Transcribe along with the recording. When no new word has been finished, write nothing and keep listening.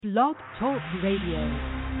Blog Talk Radio.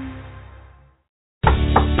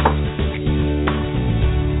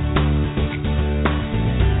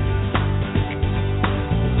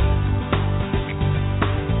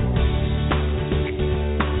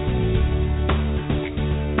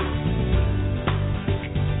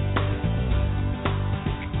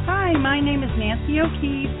 My name is Nancy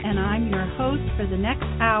O'Keefe, and I'm your host for the next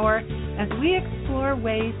hour as we explore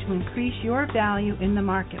ways to increase your value in the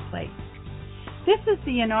marketplace. This is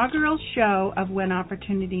the inaugural show of When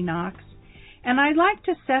Opportunity Knocks, and I'd like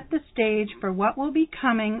to set the stage for what will be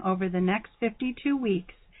coming over the next 52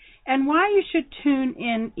 weeks and why you should tune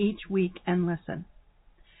in each week and listen.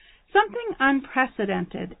 Something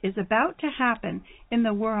unprecedented is about to happen in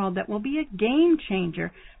the world that will be a game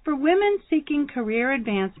changer for women seeking career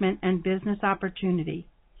advancement and business opportunity.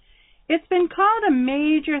 It's been called a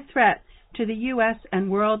major threat to the U.S. and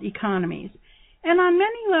world economies, and on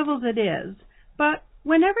many levels it is, but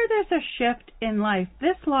whenever there's a shift in life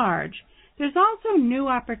this large, there's also new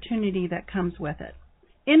opportunity that comes with it.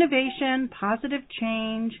 Innovation, positive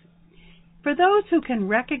change. For those who can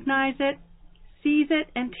recognize it, seize it,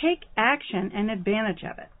 and take action and advantage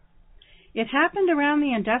of it. It happened around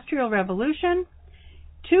the Industrial Revolution,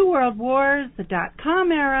 2 world wars, the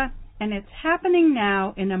dot-com era, and it's happening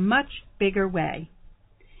now in a much bigger way.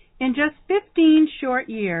 In just 15 short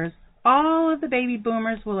years, all of the baby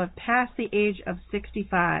boomers will have passed the age of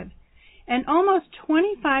 65, and almost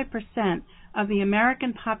 25% of the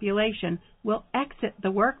American population will exit the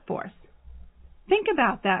workforce. Think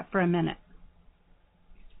about that for a minute.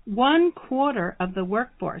 1/4 of the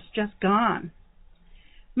workforce just gone.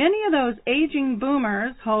 Many of those aging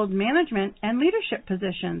boomers hold management and leadership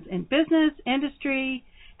positions in business, industry,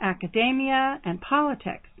 academia, and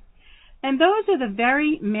politics. And those are the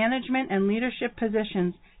very management and leadership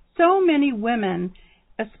positions so many women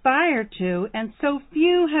aspire to and so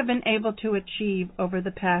few have been able to achieve over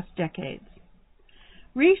the past decades.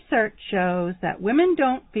 Research shows that women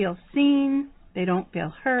don't feel seen, they don't feel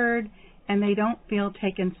heard, and they don't feel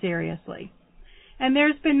taken seriously. And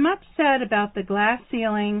there's been much said about the glass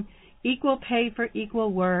ceiling, equal pay for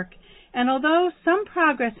equal work, and although some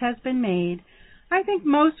progress has been made, I think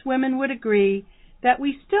most women would agree that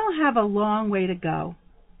we still have a long way to go.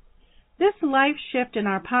 This life shift in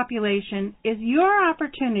our population is your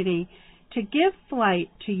opportunity to give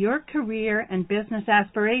flight to your career and business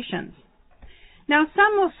aspirations. Now,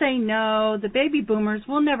 some will say no, the baby boomers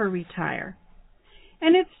will never retire.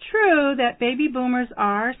 And it's true that baby boomers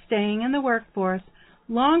are staying in the workforce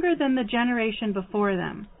longer than the generation before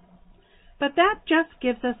them. But that just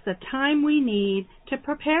gives us the time we need to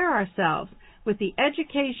prepare ourselves with the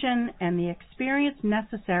education and the experience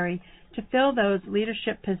necessary to fill those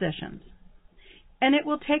leadership positions. And it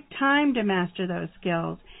will take time to master those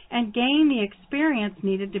skills and gain the experience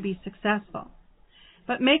needed to be successful.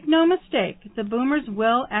 But make no mistake, the boomers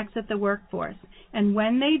will exit the workforce, and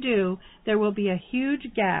when they do, there will be a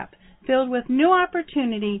huge gap filled with new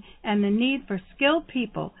opportunity and the need for skilled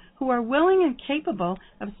people who are willing and capable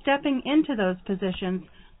of stepping into those positions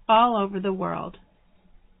all over the world.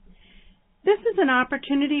 This is an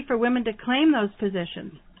opportunity for women to claim those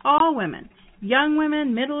positions, all women, young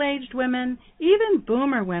women, middle-aged women, even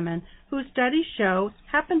boomer women who studies show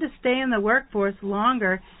happen to stay in the workforce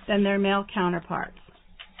longer than their male counterparts.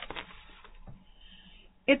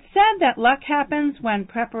 It's said that luck happens when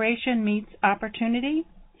preparation meets opportunity,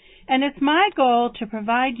 and it's my goal to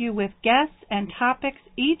provide you with guests and topics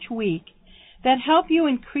each week that help you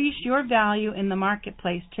increase your value in the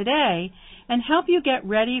marketplace today and help you get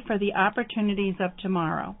ready for the opportunities of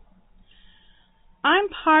tomorrow. I'm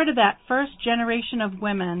part of that first generation of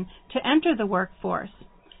women to enter the workforce,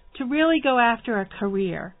 to really go after a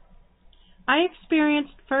career. I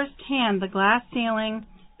experienced firsthand the glass ceiling,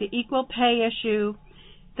 the equal pay issue,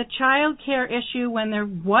 the child care issue when there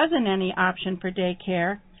wasn't any option for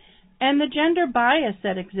daycare, and the gender bias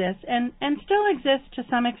that exists and still exists to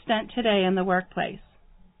some extent today in the workplace.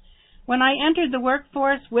 When I entered the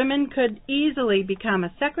workforce, women could easily become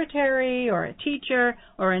a secretary or a teacher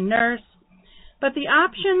or a nurse, but the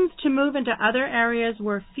options to move into other areas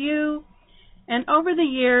were few, and over the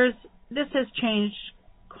years, this has changed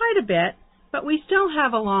quite a bit, but we still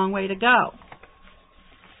have a long way to go.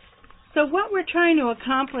 So what we're trying to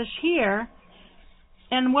accomplish here,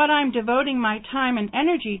 and what I'm devoting my time and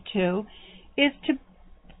energy to, is to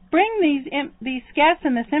bring these guests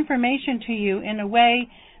and this information to you in a way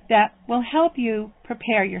that will help you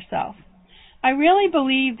prepare yourself. I really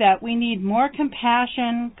believe that we need more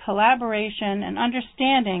compassion, collaboration, and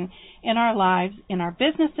understanding in our lives, in our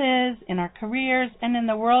businesses, in our careers, and in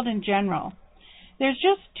the world in general. There's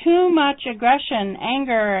just too much aggression,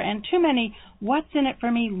 anger, and too many what's in it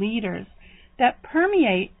for me leaders that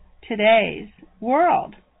permeate today's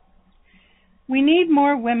world. We need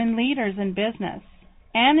more women leaders in business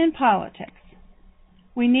and in politics.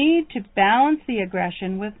 We need to balance the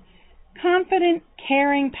aggression with confident,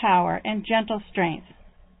 caring power and gentle strength.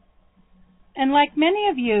 And like many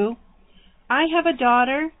of you, I have a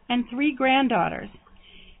daughter and 3 granddaughters,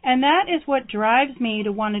 and that is what drives me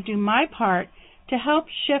to want to do my part to help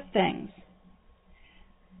shift things,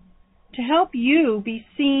 to help you be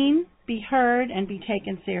seen, be heard, and be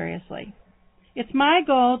taken seriously. It's my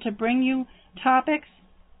goal to bring you topics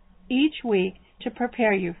each week to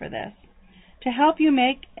prepare you for this, to help you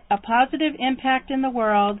make a positive impact in the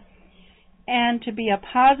world and to be a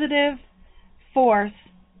positive force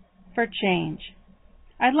for change.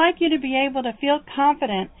 I'd like you to be able to feel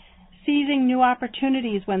confident seizing new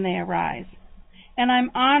opportunities when they arise. And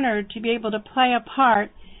I'm honored to be able to play a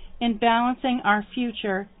part in balancing our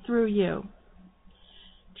future through you.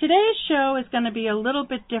 Today's show is going to be a little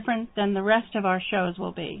bit different than the rest of our shows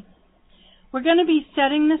will be. We're going to be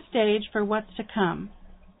setting the stage for what's to come.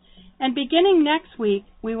 And beginning next week,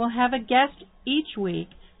 we will have a guest each week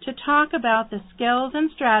to talk about the skills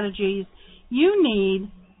and strategies you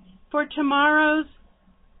need for tomorrow's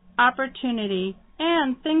opportunity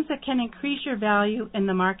and things that can increase your value in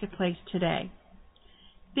the marketplace today.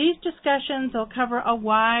 These discussions will cover a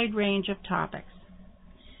wide range of topics.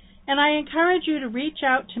 And I encourage you to reach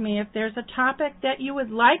out to me if there's a topic that you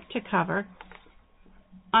would like to cover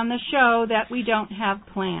on the show that we don't have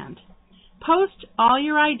planned. Post all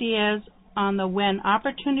your ideas on the When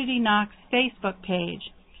Opportunity Knocks Facebook page,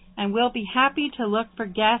 and we'll be happy to look for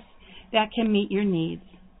guests that can meet your needs.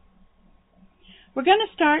 We're going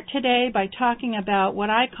to start today by talking about what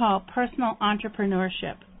I call personal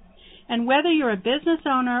entrepreneurship. And whether you're a business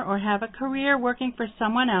owner or have a career working for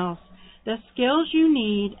someone else, the skills you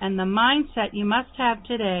need and the mindset you must have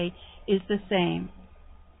today is the same.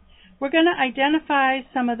 We're going to identify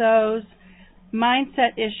some of those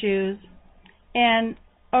mindset issues, and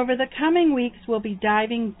over the coming weeks we'll be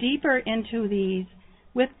diving deeper into these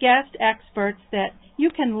with guest experts that you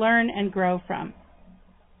can learn and grow from.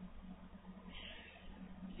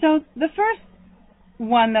 So the first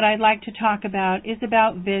one that I'd like to talk about is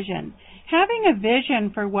about vision. Having a vision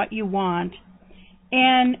for what you want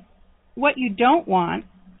and what you don't want,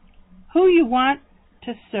 who you want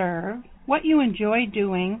to serve, what you enjoy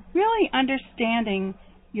doing, really understanding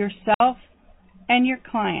yourself and your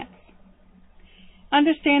clients.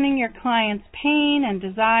 Understanding your client's pain and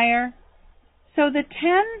desire. So the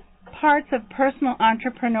 10 parts of personal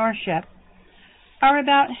entrepreneurship are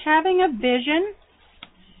about having a vision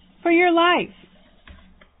for your life.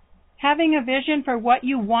 Having a vision for what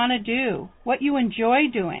you want to do, what you enjoy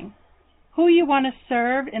doing, who you want to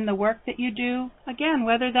serve in the work that you do, again,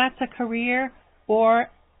 whether that's a career or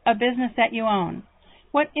a business that you own,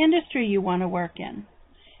 what industry you want to work in.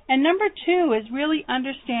 And number 2 is really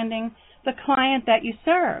understanding the client that you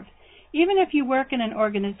serve. Even if you work in an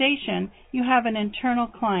organization, you have an internal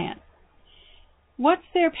client. What's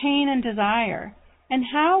their pain and desire? And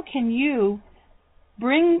how can you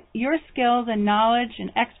bring your skills and knowledge and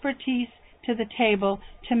expertise to the table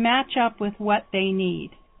to match up with what they need?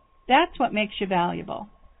 That's what makes you valuable.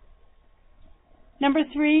 Number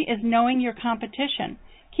 3 is knowing your competition,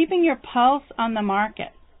 keeping your pulse on the market.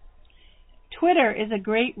 Twitter is a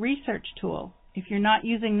great research tool. If you're not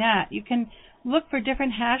using that, you can look for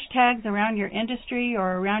different hashtags around your industry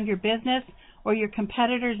or around your business or your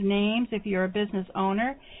competitors' names if you're a business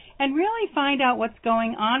owner, and really find out what's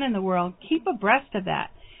going on in the world. Keep abreast of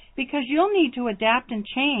that, because you'll need to adapt and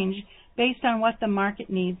change based on what the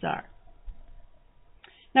market needs are.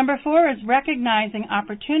 Number 4 is recognizing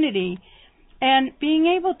opportunity and being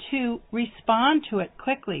able to respond to it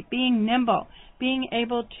quickly, being nimble, being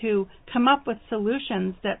able to come up with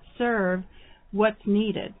solutions that serve what's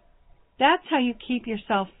needed. That's how you keep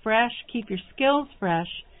yourself fresh, keep your skills fresh,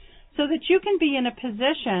 so that you can be in a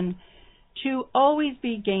position to always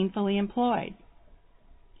be gainfully employed.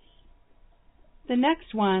 The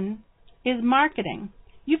next one is marketing.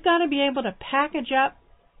 You've got to be able to package up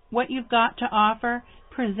what you've got to offer,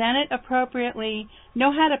 present it appropriately,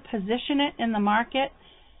 know how to position it in the market,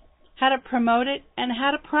 how to promote it, and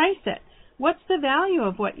how to price it. What's the value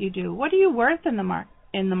of what you do? What are you worth in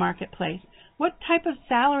the marketplace? What type of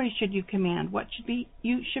salary should you command? What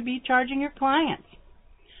you should be charging your clients?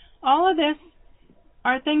 All of this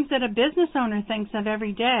are things that a business owner thinks of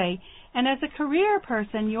every day, and as a career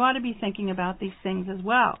person, you ought to be thinking about these things as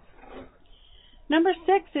well. Number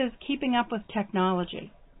 6 is keeping up with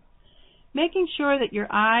technology. making sure that your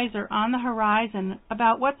eyes are on the horizon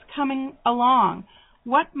about what's coming along.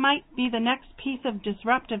 What might be the next piece of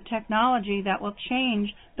disruptive technology that will change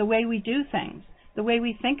the way we do things, the way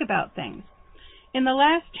we think about things? In the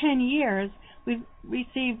last 10 years, we've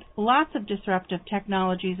received lots of disruptive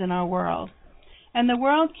technologies in our world, and the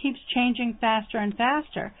world keeps changing faster and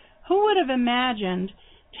faster. Who would have imagined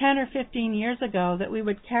 10 or 15 years ago that we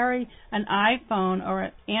would carry an iPhone or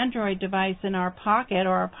an Android device in our pocket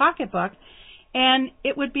or our pocketbook, and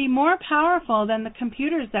it would be more powerful than the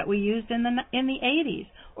computers that we used in the 80s,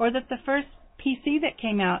 or that the first PC that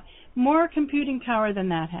came out, more computing power than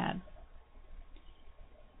that had.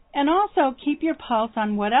 And also keep your pulse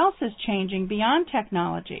on what else is changing beyond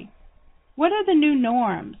technology. What are the new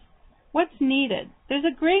norms? What's needed? There's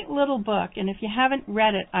a great little book, and if you haven't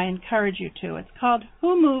read it, I encourage you to. It's called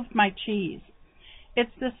Who Moved My Cheese?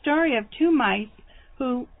 It's the story of two mice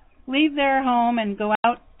who leave their home and go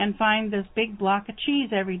out and find this big block of cheese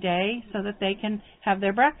every day so that they can have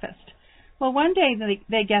their breakfast. Well, one day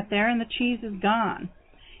they get there and the cheese is gone.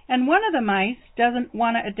 And one of the mice doesn't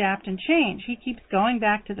want to adapt and change. He keeps going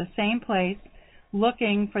back to the same place,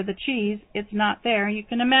 looking for the cheese. It's not there. You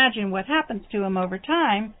can imagine what happens to him over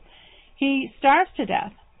time. He starves to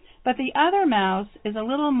death. But the other mouse is a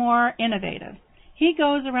little more innovative. He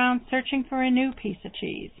goes around searching for a new piece of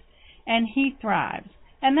cheese, and he thrives.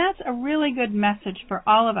 And that's a really good message for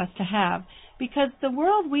all of us to have, because the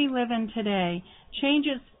world we live in today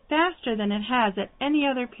changes faster than it has at any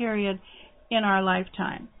other period in our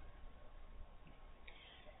lifetime.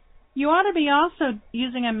 You ought to be also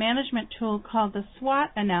using a management tool called the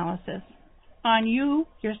SWOT analysis on you,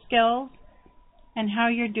 your skills, and how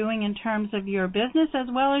you're doing in terms of your business as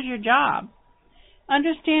well as your job.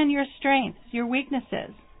 Understand your strengths, your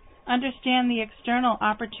weaknesses. Understand the external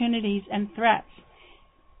opportunities and threats.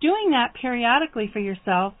 Doing that periodically for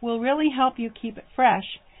yourself will really help you keep it fresh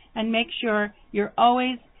and make sure you're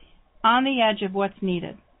always on the edge of what's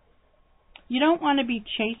needed. You don't want to be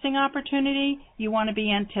chasing opportunity, you want to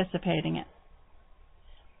be anticipating it.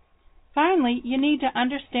 Finally, you need to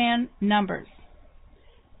understand numbers.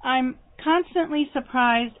 I'm constantly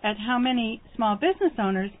surprised at how many small business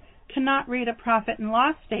owners cannot read a profit and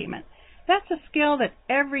loss statement. That's a skill that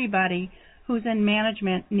everybody who's in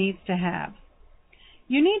management needs to have.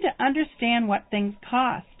 You need to understand what things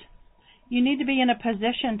cost. You need to be in a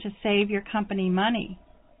position to save your company money.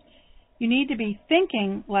 You need to be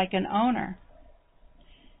thinking like an owner,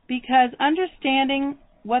 because understanding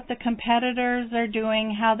what the competitors are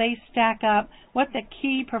doing, how they stack up, what the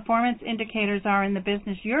key performance indicators are in the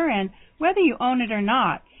business you're in, whether you own it or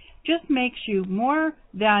not, just makes you more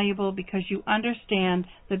valuable because you understand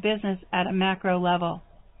the business at a macro level,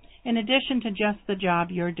 in addition to just the job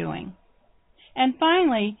you're doing. And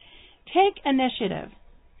finally, take initiative.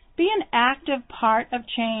 Be an active part of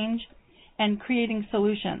change and creating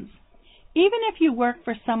solutions. Even if you work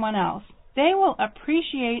for someone else, they will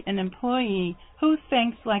appreciate an employee who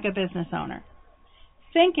thinks like a business owner.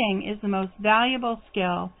 Thinking is the most valuable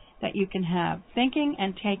skill that you can have. Thinking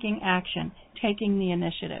and taking action, taking the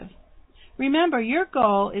initiative. Remember, your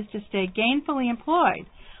goal is to stay gainfully employed,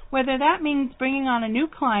 whether that means bringing on a new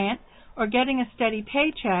client or getting a steady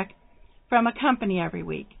paycheck from a company every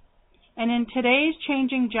week. And in today's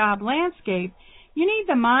changing job landscape, you need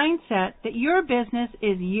the mindset that your business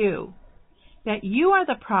is you, that you are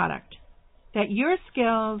the product, that your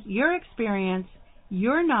skills, your experience,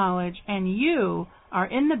 your knowledge, and you are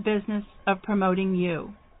in the business of promoting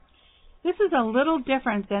you. This is a little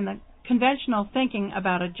different than the conventional thinking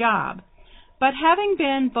about a job, but having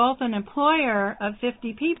been both an employer of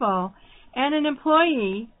 50 people and an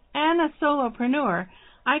employee and a solopreneur,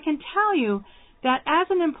 I can tell you that as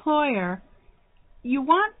an employer, you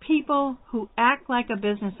want people who act like a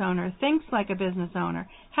business owner, thinks like a business owner,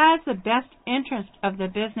 has the best interest of the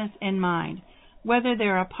business in mind, whether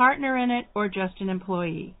they're a partner in it or just an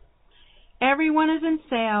employee. Everyone is in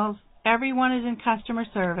sales. Everyone is in customer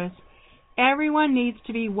service. Everyone needs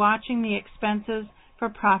to be watching the expenses for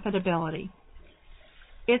profitability.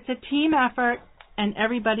 It's a team effort, and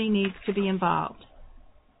everybody needs to be involved.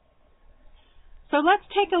 So let's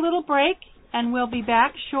take a little break, and we'll be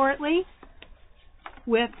back shortly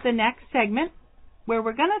with the next segment, where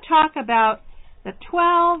we're going to talk about the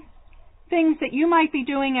 12 things that you might be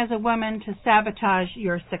doing as a woman to sabotage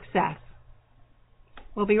your success.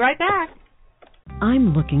 We'll be right back.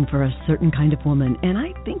 I'm looking for a certain kind of woman, and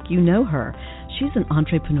I think you know her. She's an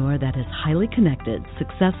entrepreneur that is highly connected,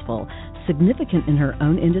 successful, significant in her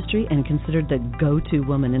own industry, and considered the go-to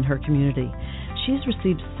woman in her community. She's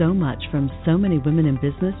received so much from so many women in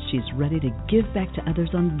business, she's ready to give back to others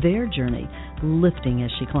on their journey, lifting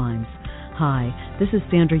as she climbs. Hi, this is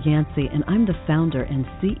Sandra Yancey, and I'm the founder and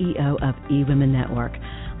CEO of eWomen Network.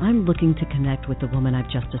 I'm looking to connect with the woman I've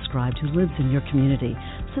just described who lives in your community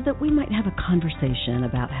so that we might have a conversation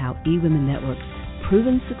about how eWomen Network's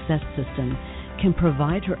proven success system can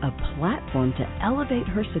provide her a platform to elevate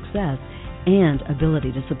her success and ability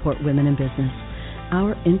to support women in business.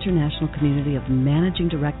 Our international community of managing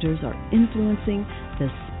directors are influencing the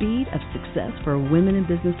speed of success for women in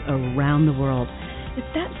business around the world. If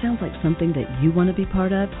that sounds like something that you want to be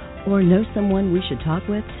part of or know someone we should talk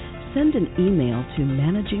with, send an email to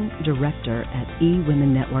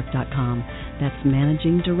managingdirector@ewomennetwork.com. That's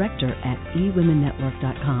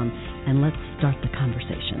managingdirector@ewomennetwork.com, and let's start the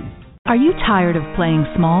conversation. Are you tired of playing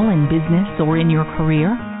small in business or in your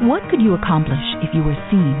career? What could you accomplish if you were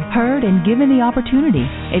seen, heard, and given the opportunity?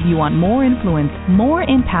 If you want more influence, more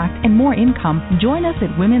impact, and more income, join us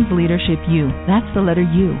at Women's Leadership U. That's the letter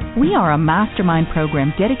U. We are a mastermind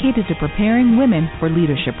program dedicated to preparing women for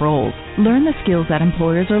leadership roles. Learn the skills that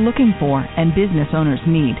employers are looking for and business owners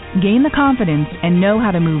need. Gain the confidence and know how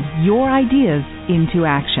to move your ideas into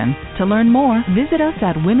action. To learn more, visit us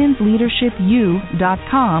at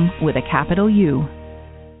womensleadershipu.com with a capital U.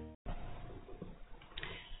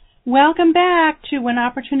 Welcome back to When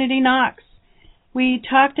Opportunity Knocks. We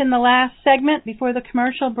talked in the last segment before the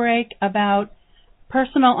commercial break about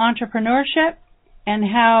personal entrepreneurship and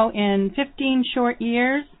how in 15 short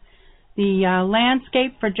years the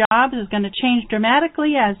landscape for jobs is going to change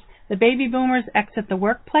dramatically as the baby boomers exit the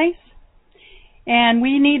workplace. And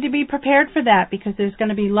we need to be prepared for that because there's going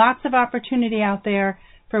to be lots of opportunity out there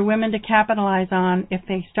for women to capitalize on if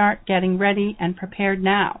they start getting ready and prepared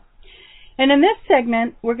now. And in this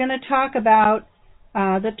segment, we're going to talk about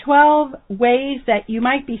the 12 ways that you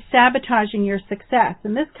might be sabotaging your success.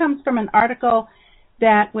 And this comes from an article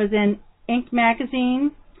that was in Inc.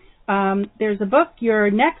 magazine. There's a book, Your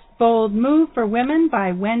Next Bold Move for Women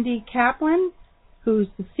by Wendy Kaplan, who's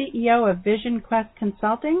the CEO of Vision Quest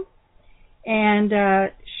Consulting. And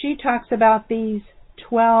she talks about these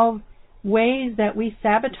 12 ways that we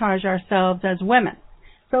sabotage ourselves as women.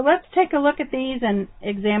 So let's take a look at these and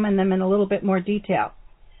examine them in a little bit more detail.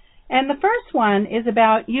 And the first one is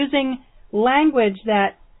about using language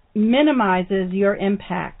that minimizes your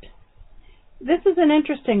impact. This is an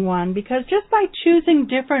interesting one because just by choosing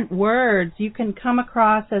different words, you can come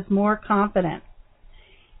across as more confident.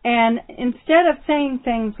 And instead of saying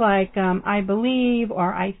things like, I believe,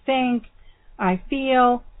 or I think, I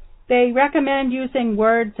feel, they recommend using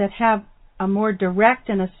words that have a more direct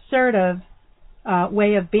and assertive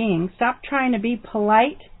way of being. Stop trying to be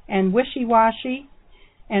polite and wishy-washy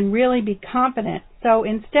and really be confident. So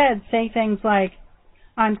instead, say things like,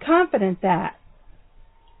 I'm confident that,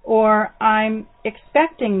 or I'm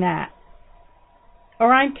expecting that,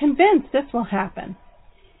 or I'm convinced this will happen.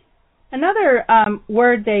 Another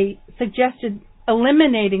word they suggested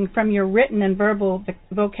eliminating from your written and verbal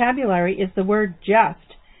vocabulary is the word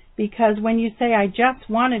just, because when you say I just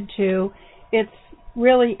wanted to, it's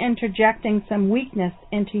really interjecting some weakness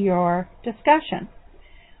into your discussion.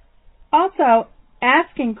 Also,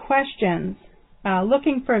 asking questions,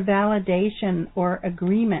 looking for validation or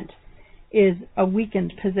agreement is a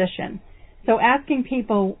weakened position. So asking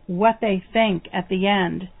people what they think at the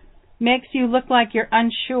end makes you look like you're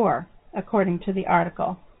unsure, according to the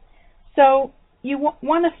article. So you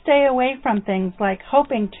want to stay away from things like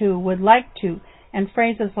hoping to, would like to, and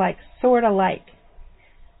phrases like sorta like.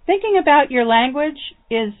 Thinking about your language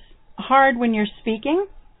is hard when you're speaking,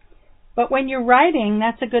 but when you're writing,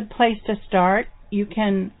 that's a good place to start. You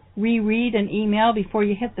can reread an email before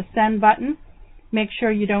you hit the send button. Make sure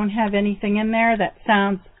you don't have anything in there that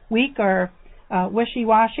sounds weak or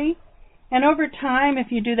wishy-washy. And over time,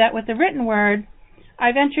 if you do that with the written word,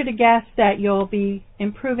 I venture to guess that you'll be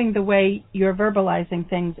improving the way you're verbalizing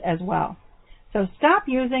things as well. So stop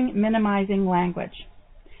using minimizing language.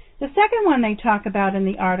 The second one they talk about in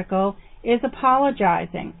the article is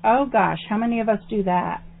apologizing. Oh gosh, how many of us do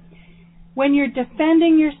that? When you're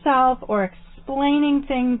defending yourself or explaining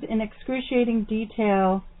things in excruciating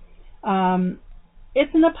detail,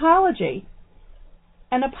 it's an apology.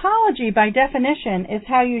 An apology, by definition, is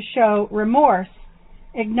how you show remorse,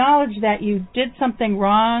 acknowledge that you did something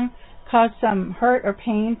wrong, caused some hurt or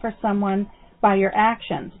pain for someone by your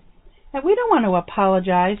actions. And we don't want to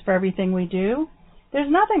apologize for everything we do. There's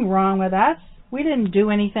nothing wrong with us. We didn't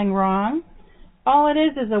do anything wrong. All it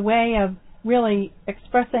is a way of really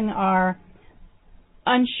expressing our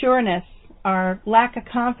unsureness, our lack of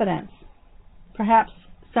confidence, perhaps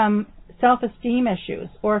some self-esteem issues,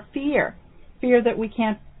 or fear that we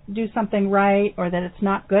can't do something right or that it's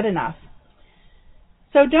not good enough.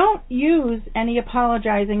 So don't use any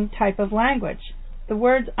apologizing type of language. The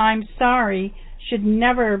words "I'm sorry" should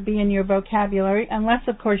never be in your vocabulary unless,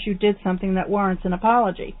 of course, you did something that warrants an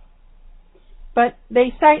apology. But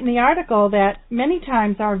they cite in the article that many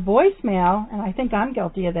times our voicemail, and I think I'm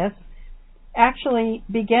guilty of this, actually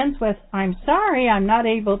begins with, "I'm sorry, I'm not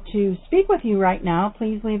able to speak with you right now.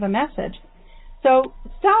 Please leave a message." So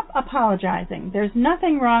stop apologizing. There's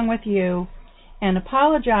nothing wrong with you, and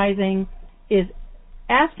apologizing is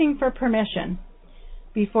asking for permission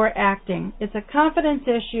before acting. It's a confidence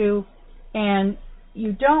issue, and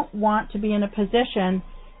you don't want to be in a position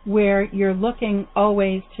where you're looking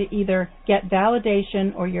always to either get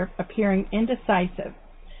validation or you're appearing indecisive.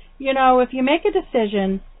 You know, if you make a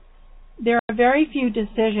decision, there are very few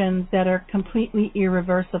decisions that are completely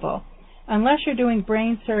irreversible. Unless you're doing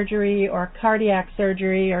brain surgery or cardiac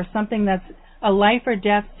surgery or something that's a life or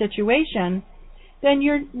death situation, then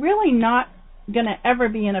you're really not going to ever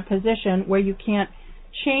be in a position where you can't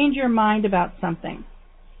change your mind about something.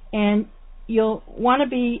 And you'll want to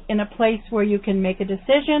be in a place where you can make a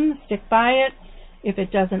decision, stick by it. If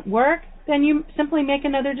it doesn't work, then you simply make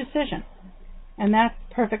another decision. And that's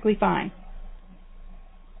perfectly fine.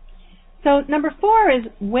 So number 4 is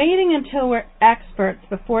waiting until we're experts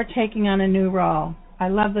before taking on a new role. I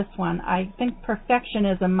love this one. I think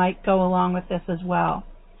perfectionism might go along with this as well.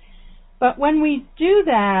 But when we do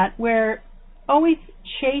that, we're always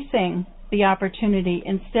chasing the opportunity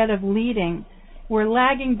instead of leading. We're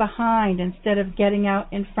lagging behind instead of getting out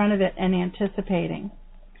in front of it and anticipating.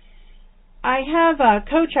 I have a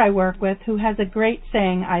coach I work with who has a great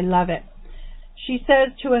saying. I love it. She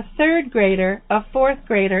says, to a 3rd grader, a 4th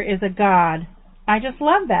grader is a god. I just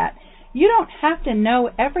love that. You don't have to know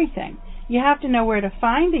everything. You have to know where to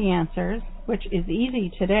find the answers, which is easy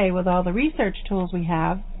today with all the research tools we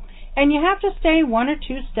have, and you have to stay 1 or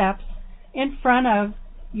 2 steps in front of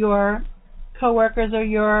your coworkers or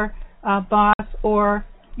your boss or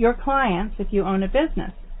your clients if you own a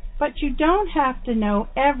business. But you don't have to know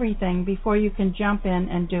everything before you can jump in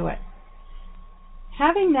and do it.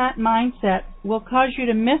 Having that mindset will cause you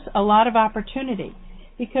to miss a lot of opportunity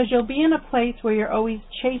because you'll be in a place where you're always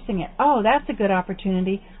chasing it. Oh, that's a good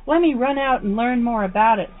opportunity. Let me run out and learn more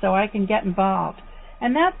about it so I can get involved.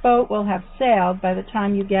 And that boat will have sailed by the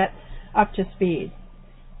time you get up to speed.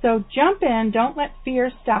 So jump in. Don't let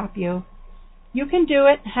fear stop you. You can do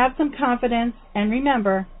it. Have some confidence. And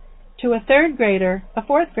remember, to a 3rd grader, a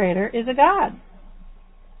 4th grader is a god.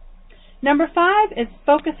 Number 5 is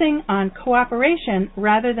focusing on cooperation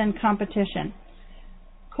rather than competition.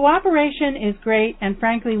 Cooperation is great, and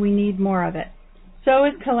frankly, we need more of it. So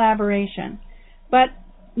is collaboration, but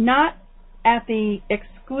not at the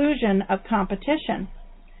exclusion of competition.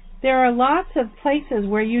 There are lots of places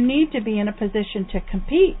where you need to be in a position to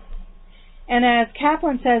compete. And as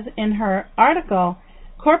Kaplan says in her article,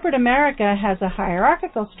 corporate America has a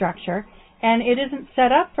hierarchical structure, and it isn't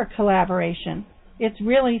set up for collaboration. It's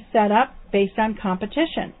really set up based on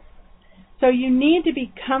competition. So you need to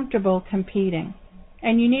be comfortable competing,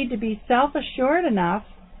 and you need to be self-assured enough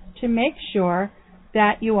to make sure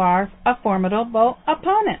that you are a formidable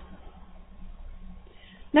opponent.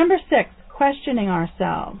 Number 6, questioning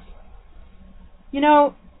ourselves. You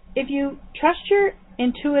know, if you trust your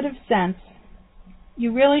intuitive sense,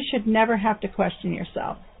 you really should never have to question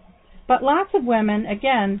yourself. But lots of women,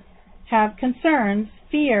 again, have concerns,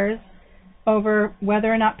 fears, over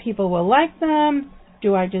whether or not people will like them.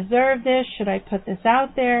 Do I deserve this? Should I put this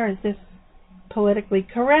out there? Is this politically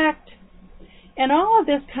correct? And all of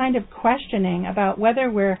this kind of questioning about whether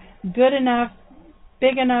we're good enough,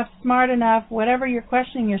 big enough, smart enough, whatever you're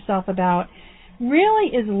questioning yourself about,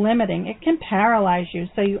 really is limiting. It can paralyze you,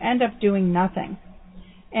 so you end up doing nothing.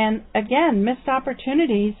 And again, missed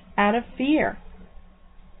opportunities out of fear.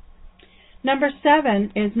 Number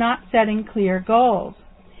 7 is not setting clear goals.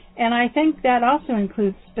 And I think that also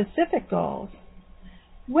includes specific goals.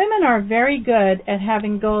 Women are very good at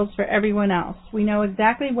having goals for everyone else. We know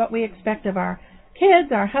exactly what we expect of our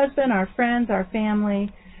kids, our husband, our friends, our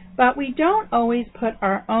family, but we don't always put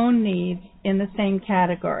our own needs in the same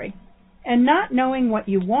category. And not knowing what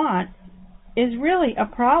you want is really a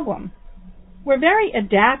problem. We're very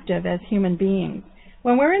adaptive as human beings.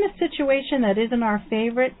 When we're in a situation that isn't our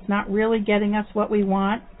favorite, it's not really getting us what we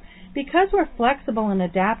want, because we're flexible and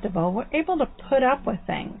adaptable, we're able to put up with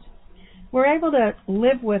things. We're able to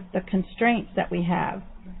live with the constraints that we have.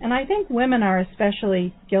 And I think women are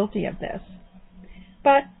especially guilty of this.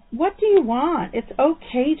 But what do you want? It's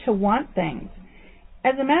okay to want things.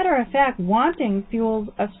 As a matter of fact, wanting fuels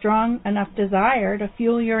a strong enough desire to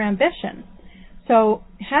fuel your ambition. So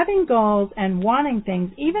having goals and wanting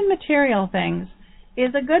things, even material things,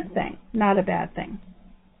 is a good thing, not a bad thing.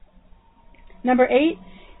 Number 8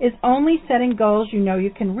 is only setting goals you know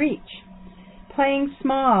you can reach. Playing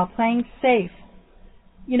small, playing safe.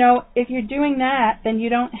 If you're doing that, then you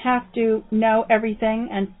don't have to know everything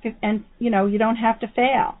and you don't have to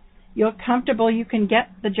fail. You're comfortable you can get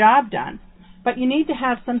the job done. But you need to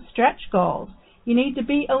have some stretch goals. You need to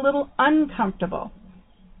be a little uncomfortable.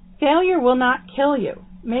 Failure will not kill you.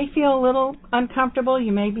 You may feel a little uncomfortable.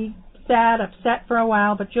 You may be sad, upset for a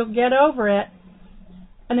while, but you'll get over it.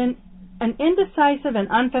 An indecisive and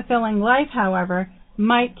unfulfilling life, however,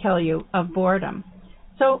 might kill you of boredom.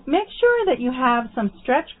 So make sure that you have some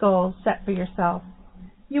stretch goals set for yourself.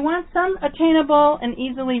 You want some attainable and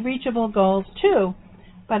easily reachable goals too,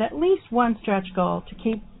 but at least one stretch goal to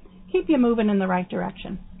keep you moving in the right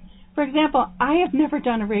direction. For example, I have never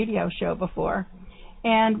done a radio show before,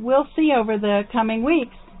 and we'll see over the coming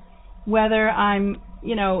weeks whether I'm,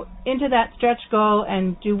 into that stretch goal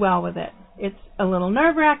and do well with it. It's a little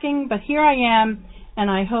nerve-wracking, but here I am, and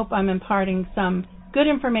I hope I'm imparting some good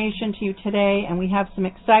information to you today, and we have some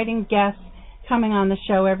exciting guests coming on the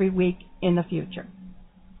show every week in the future.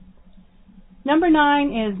 Number 9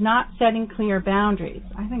 is not setting clear boundaries.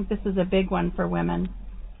 I think this is a big one for women.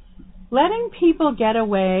 Letting people get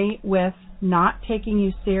away with not taking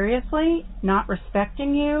you seriously, not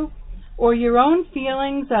respecting you, or your own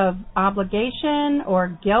feelings of obligation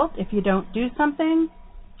or guilt if you don't do something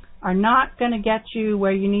are not going to get you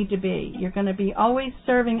where you need to be. You're going to be always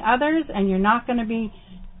serving others, and you're not going to be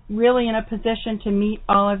really in a position to meet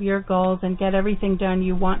all of your goals and get everything done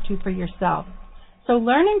you want to for yourself. So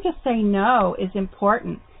learning to say no is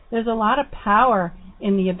important. There's a lot of power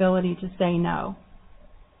in the ability to say no.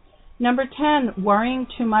 Number 10, worrying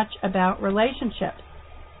too much about relationships.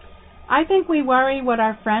 I think we worry what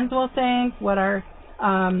our friends will think, what our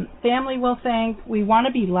family will think. We want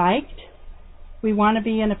to be liked. We want to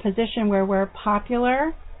be in a position where we're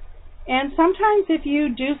popular. And sometimes if you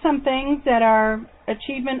do some things that are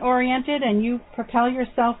achievement-oriented and you propel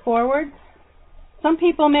yourself forward, some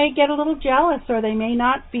people may get a little jealous or they may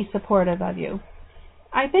not be supportive of you.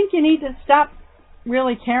 I think you need to stop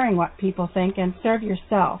really caring what people think and serve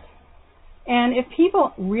yourself. And if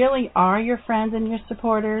people really are your friends and your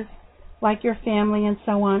supporters, like your family and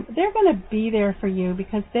so on, they're going to be there for you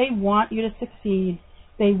because they want you to succeed.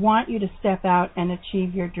 They want you to step out and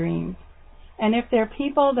achieve your dreams. And if they're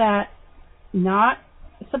people that not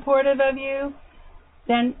supportive of you,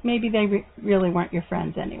 then maybe they really weren't your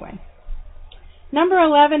friends anyway. Number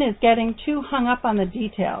 11 is getting too hung up on the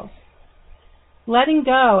details. Letting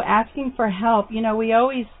go, asking for help. We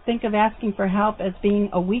always think of asking for help as being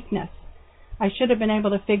a weakness. I should have been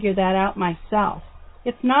able to figure that out myself.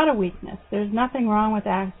 It's not a weakness. There's nothing wrong with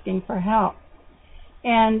asking for help.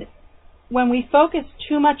 And when we focus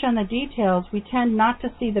too much on the details, we tend not to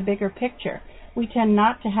see the bigger picture. We tend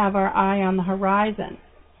not to have our eye on the horizon.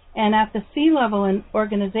 And at the C-level in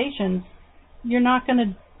organizations, you're not going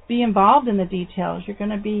to be involved in the details. You're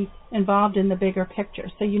going to be involved in the bigger picture.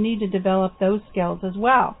 So you need to develop those skills as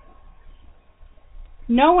well.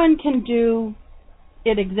 No one can do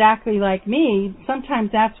it exactly like me. Sometimes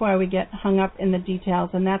that's why we get hung up in the details,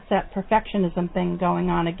 and that's that perfectionism thing going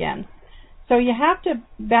on again. So you have to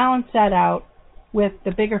balance that out with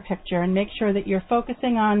the bigger picture and make sure that you're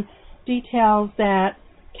focusing on details that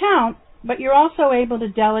count, but you're also able to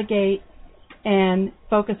delegate and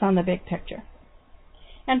focus on the big picture.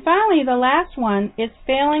 And finally, the last one is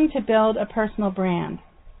failing to build a personal brand.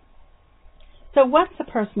 So what's a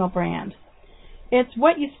personal brand? It's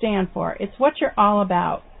what you stand for. It's what you're all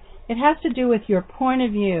about. It has to do with your point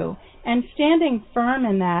of view and standing firm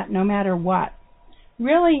in that no matter what.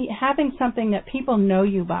 Really having something that people know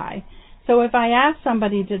you by. So if I asked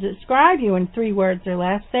somebody to describe you in 3 words or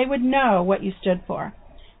less, they would know what you stood for.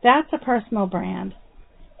 That's a personal brand.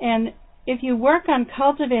 And if you work on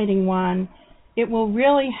cultivating one, it will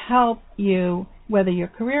really help you, whether you're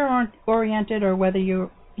career-oriented or whether you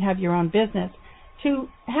have your own business, to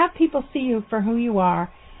have people see you for who you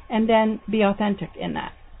are and then be authentic in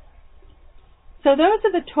that. So those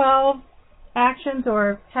are the 12 actions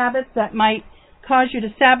or habits that might cause you to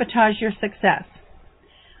sabotage your success.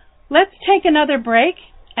 Let's take another break,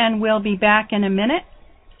 and we'll be back in a minute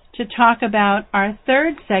to talk about our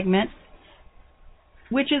third segment,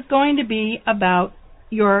 which is going to be about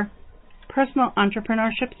your personal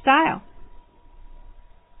entrepreneurship style.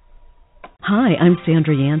 Hi, I'm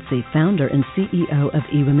Sandra Yancey, founder and CEO of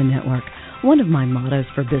eWomen Network. One of my mottos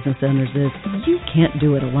for business owners is, you can't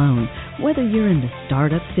do it alone. Whether you're in the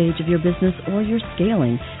startup stage of your business or you're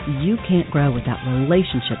scaling, you can't grow without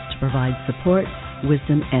relationships to provide support,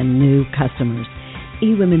 wisdom, and new customers.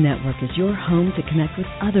 eWomen Network is your home to connect with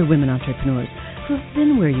other women entrepreneurs who have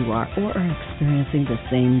been where you are or are experiencing the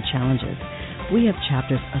same challenges. We have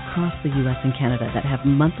chapters across the U.S. and Canada that have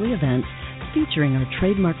monthly events featuring our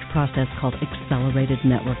trademarked process called Accelerated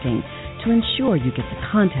Networking to ensure you get the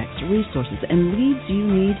context, resources, and leads you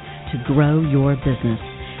need to grow your business.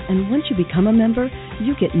 And once you become a member,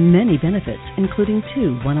 you get many benefits, including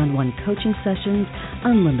 2 one-on-one coaching sessions,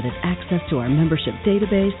 unlimited access to our membership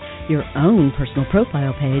database, your own personal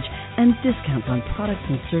profile page, and discounts on products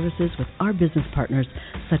and services with our business partners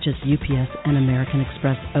such as UPS and American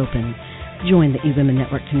Express Open. Join the eWomen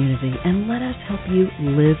Network community and let us help you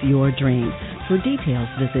live your dream. For details,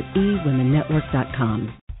 visit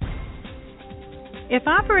eWomenNetwork.com. If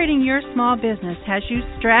operating your small business has you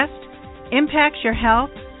stressed, impacts your health,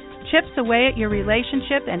 chips away at your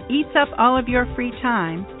relationship, and eats up all of your free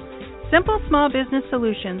time, Simple Small Business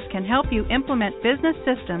Solutions can help you implement business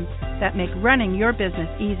systems that make running your business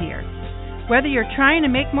easier. Whether you're trying to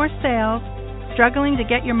make more sales, struggling to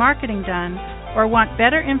get your marketing done, or want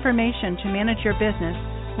better information to manage your business,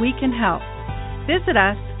 we can help. Visit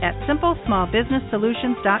us at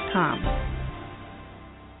simplesmallbusinesssolutions.com.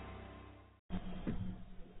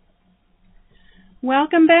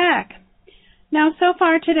 Welcome back. Now, so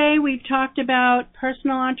far today, we've talked about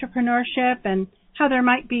personal entrepreneurship and how there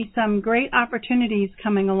might be some great opportunities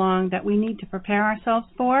coming along that we need to prepare ourselves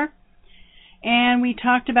for. And we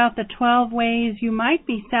talked about the 12 ways you might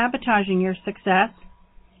be sabotaging your success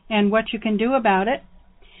and what you can do about it.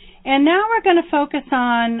 And now we're going to focus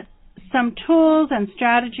on some tools and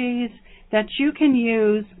strategies that you can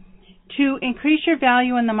use to increase your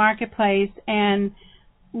value in the marketplace, and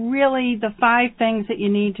really the 5 things that you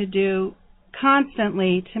need to do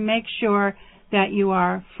constantly to make sure that you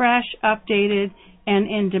are fresh, updated, and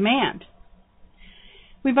in demand.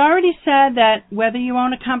 We've already said that whether you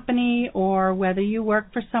own a company or whether you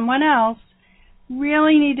work for someone else,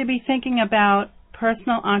 really need to be thinking about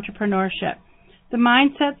personal entrepreneurship. The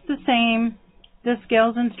mindset's the same, the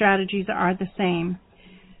skills and strategies are the same.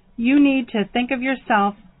 You need to think of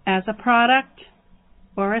yourself as a product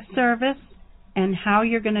or a service and how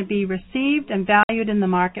you're going to be received and valued in the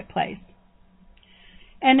marketplace.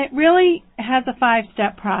 And it really has a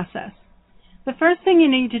 5-step process. The first thing you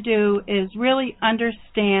need to do is really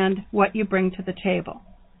understand what you bring to the table.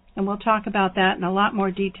 And we'll talk about that in a lot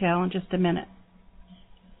more detail in just a minute.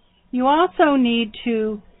 You also need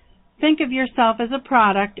to think of yourself as a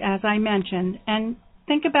product, as I mentioned, and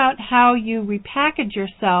think about how you repackage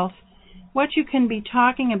yourself, what you can be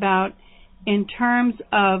talking about in terms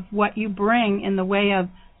of what you bring in the way of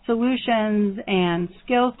solutions and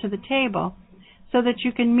skills to the table, so that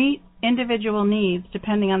you can meet individual needs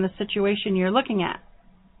depending on the situation you're looking at.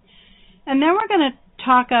 And then we're going to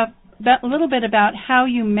talk a little bit about how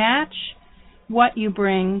you match what you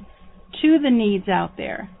bring to the needs out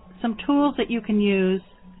there, some tools that you can use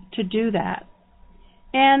to do that,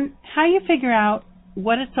 and how you figure out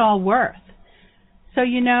what it's all worth. So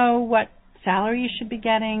you know what salary you should be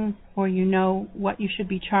getting, or you know what you should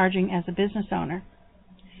be charging as a business owner.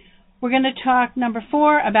 We're going to talk, number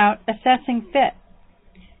 4, about assessing fit.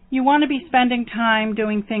 You want to be spending time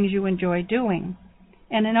doing things you enjoy doing.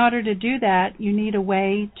 And in order to do that, you need a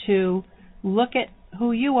way to look at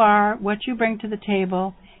who you are, what you bring to the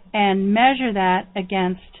table, and measure that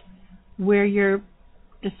against where you're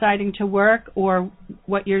deciding to work or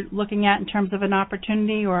what you're looking at in terms of an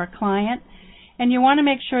opportunity or a client. And you want to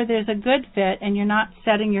make sure there's a good fit and you're not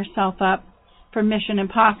setting yourself up for mission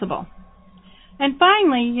impossible. And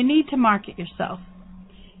finally, you need to market yourself.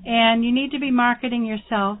 And you need to be marketing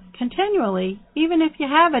yourself continually, even if you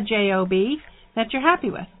have a job that you're happy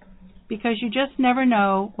with, because you just never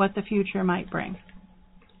know what the future might bring.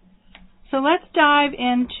 So let's dive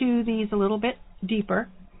into these a little bit deeper,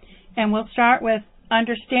 and we'll start with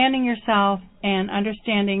understanding yourself and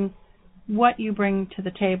understanding what you bring to the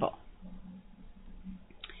table.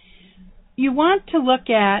 You want to look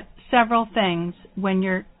at several things when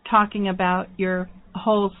you're talking about your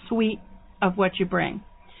whole suite of what you bring.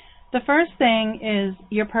 The first thing is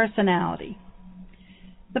your personality.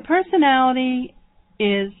 The personality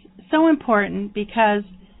is so important because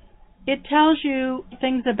it tells you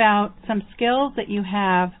things about some skills that you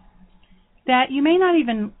have that you may not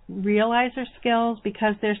even realize are skills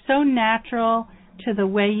because they're so natural to the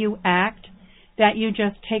way you act that you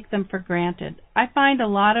just take them for granted. I find a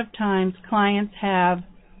lot of times clients have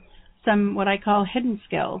some what I call hidden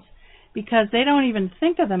skills because they don't even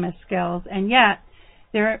think of them as skills, and yet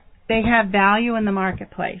they have value in the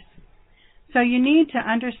marketplace. So you need to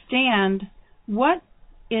understand what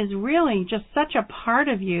is really just such a part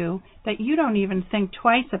of you that you don't even think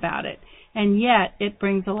twice about it, and yet it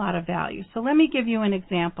brings a lot of value. So let me give you an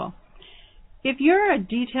example. If you're a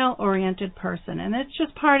detail-oriented person, and it's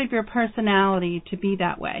just part of your personality to be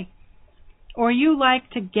that way, or you like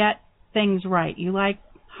to get things right, you like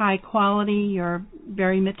high quality, you're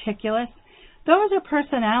very meticulous, those are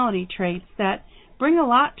personality traits that bring a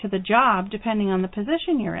lot to the job depending on the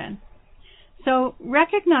position you're in. So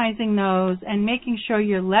recognizing those and making sure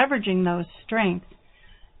you're leveraging those strengths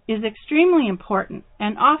is extremely important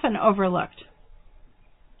and often overlooked.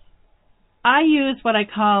 I use what I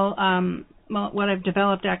call, what I've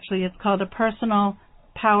developed actually, it's called a personal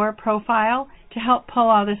power profile to help pull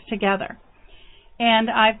all this together.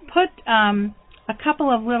 And I've put a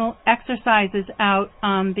couple of little exercises out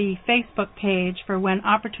on the Facebook page for When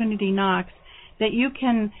Opportunity Knocks that you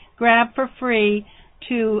can grab for free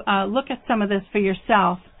to look at some of this for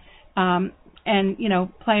yourself and,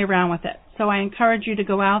 play around with it. So I encourage you to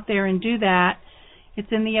go out there and do that. It's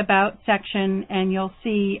in the About section, and you'll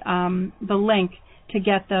see the link to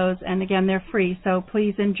get those. And again, they're free, so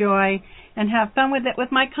please enjoy and have fun with it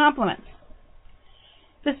with my compliments.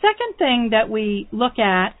 The second thing that we look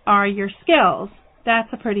at are your skills. That's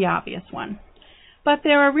a pretty obvious one. But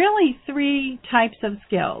there are really 3 types of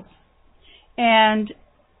skills. And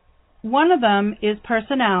one of them is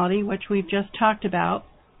personality, which we've just talked about.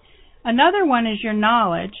 Another one is your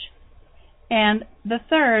knowledge. And the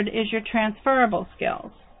third is your transferable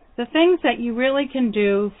skills. The things that you really can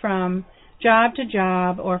do from job to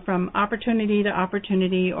job, or from opportunity to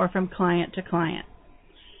opportunity, or from client to client.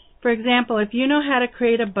 For example, if you know how to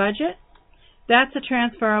create a budget, that's a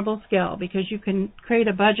transferable skill because you can create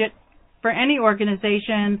a budget for any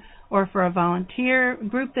organization or for a volunteer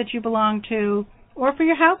group that you belong to or for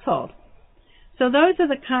your household. So those are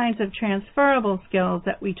the kinds of transferable skills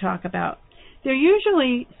that we talk about. They're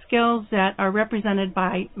usually skills that are represented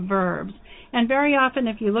by verbs. And very often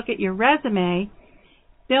if you look at your resume,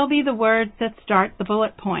 they'll be the words that start the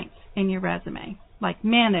bullet points in your resume, like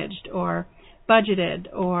managed or budgeted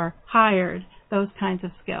or hired, those kinds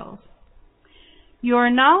of skills. Your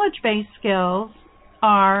knowledge-based skills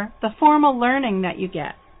are the formal learning that you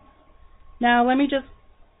get. Now, let me just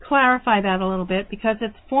clarify that a little bit, because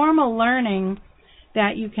it's formal learning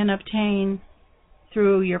that you can obtain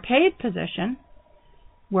through your paid position,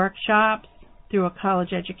 workshops, through a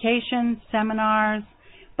college education, seminars,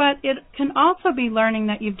 but it can also be learning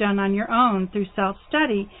that you've done on your own through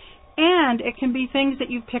self-study, and it can be things that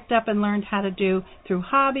you've picked up and learned how to do through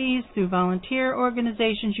hobbies, through volunteer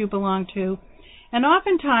organizations you belong to. And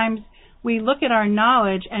oftentimes we look at our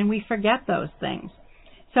knowledge and we forget those things.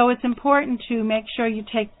 So it's important to make sure you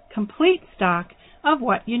take complete stock of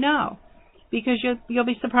what you know, because you'll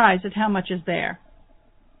be surprised at how much is there.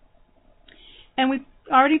 And we've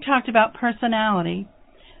already talked about personality.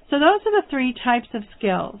 So those are the 3 types of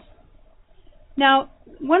skills. Now,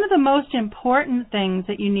 one of the most important things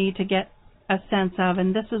that you need to get a sense of,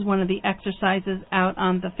 and this is one of the exercises out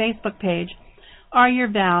on the Facebook page, are your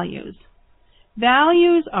values.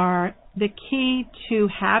 Values are the key to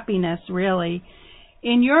happiness, really.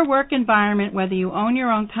 In your work environment, whether you own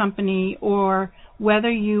your own company or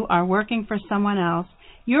whether you are working for someone else,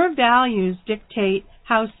 your values dictate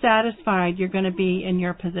how satisfied you're going to be in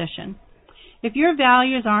your position. If your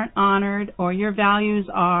values aren't honored or your values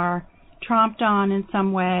are tromped on in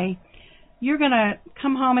some way, you're going to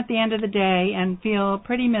come home at the end of the day and feel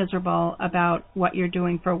pretty miserable about what you're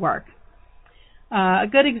doing for work. A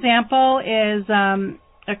good example is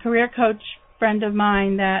a career coach friend of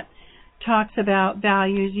mine that talks about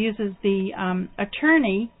values, uses the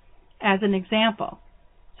attorney as an example.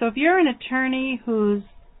 So if you're an attorney who's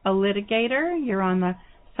a litigator, you're on the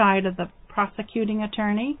side of the prosecuting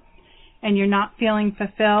attorney, and you're not feeling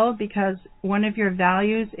fulfilled because one of your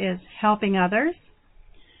values is helping others,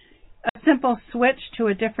 a simple switch to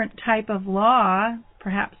a different type of law,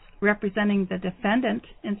 perhaps representing the defendant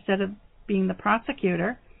instead of being the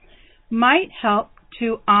prosecutor, might help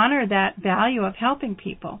to honor that value of helping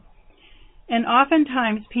people. And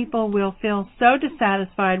oftentimes people will feel so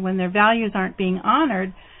dissatisfied when their values aren't being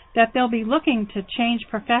honored that they'll be looking to change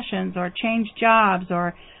professions or change jobs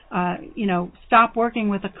or stop working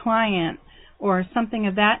with a client or something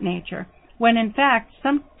of that nature, when in fact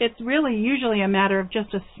it's really usually a matter of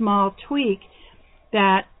just a small tweak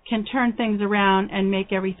that can turn things around and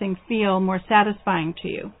make everything feel more satisfying to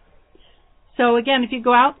you. So again, if you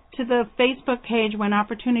go out to the Facebook page When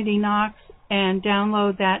Opportunity Knocks and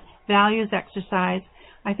download that values exercise,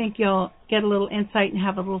 I think you'll get a little insight and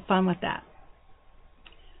have a little fun with that.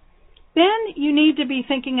 Then you need to be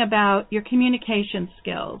thinking about your communication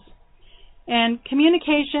skills. And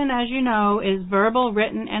communication, as you know, is verbal,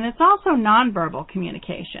 written, and it's also nonverbal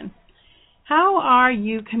communication. How are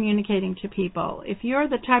you communicating to people? If you're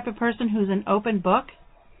the type of person who's an open book,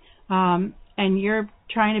 and you're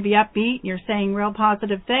trying to be upbeat, you're saying real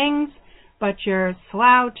positive things, but you're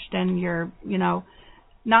slouched and you're,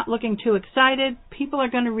 not looking too excited, people are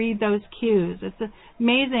going to read those cues. It's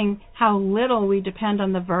amazing how little we depend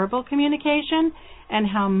on the verbal communication and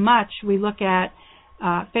how much we look at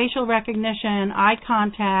facial recognition, eye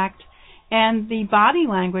contact, and the body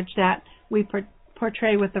language that we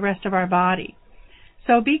portray with the rest of our body.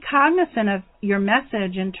 So be cognizant of your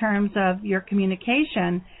message in terms of your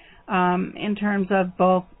communication, in terms of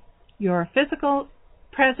both your physical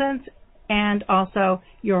presence and also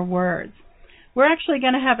your words. We're actually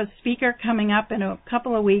going to have a speaker coming up in a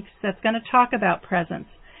couple of weeks that's going to talk about presence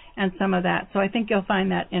and some of that, so I think you'll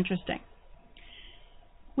find that interesting.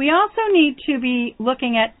 We also need to be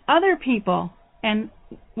looking at other people and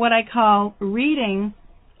what I call reading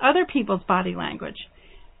other people's body language.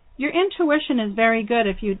 Your intuition is very good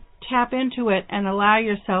if you tap into it and allow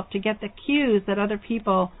yourself to get the cues that other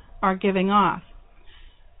people are giving off.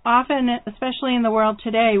 Often, especially in the world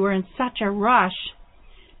today, we're in such a rush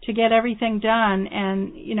to get everything done,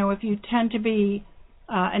 and if you tend to be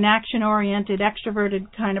an action-oriented, extroverted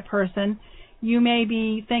kind of person, you may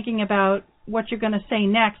be thinking about what you're going to say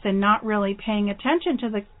next and not really paying attention to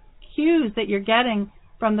the cues that you're getting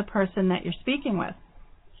from the person that you're speaking with.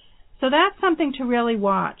 So that's something to really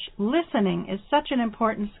watch. Listening is such an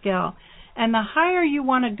important skill, and the higher you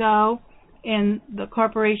want to go in the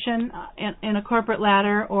corporation, in a corporate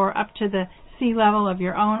ladder, or up to the C-level of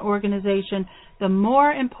your own organization, the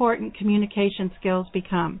more important communication skills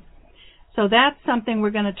become. So that's something we're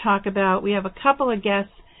going to talk about. We have a couple of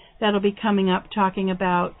guests that'll be coming up talking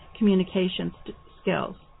about communication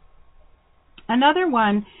skills. Another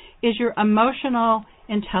one is your emotional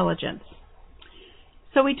intelligence.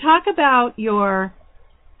 So we talk about your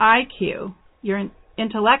IQ, your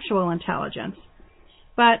intellectual intelligence,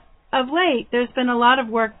 but of late there's been a lot of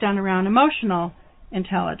work done around emotional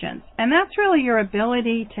intelligence, and that's really your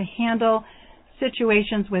ability to handle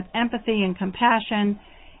situations with empathy and compassion,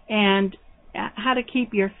 and how to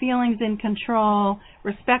keep your feelings in control,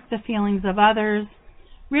 respect the feelings of others,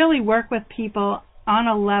 really work with people on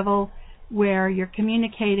a level where you're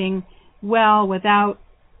communicating well without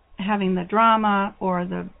having the drama or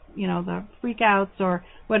the freakouts or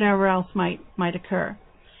whatever else might occur.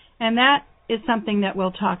 And that is something that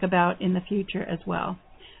we'll talk about in the future as well.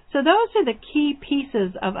 So those are the key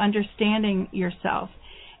pieces of understanding yourself.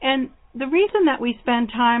 And the reason that we spend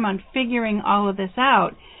time on figuring all of this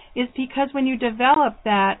out is because when you develop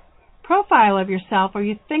that profile of yourself, or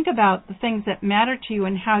you think about the things that matter to you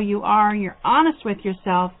and how you are, and you're honest with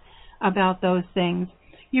yourself about those things,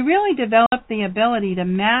 you really develop the ability to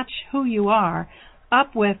match who you are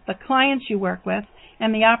up with the clients you work with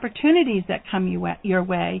and the opportunities that come your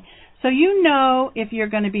way, so you know if you're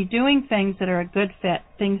going to be doing things that are a good fit,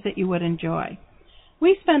 things that you would enjoy.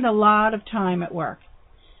 We spend a lot of time at work.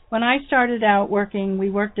 When I started out working, we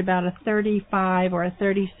worked about a 35 or a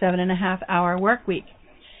 37.5-hour work week.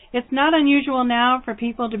 It's not unusual now for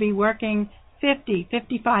people to be working 50,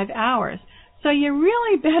 55 hours. So you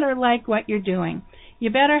really better like what you're doing. You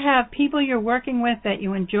better have people you're working with that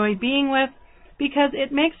you enjoy being with, because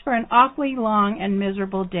it makes for an awfully long and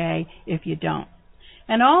miserable day if you don't.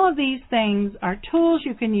 And all of these things are tools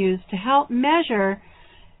you can use to help measure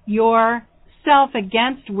yourself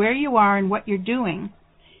against where you are and what you're doing.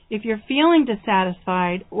 If you're feeling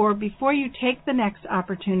dissatisfied, or before you take the next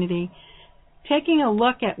opportunity, taking a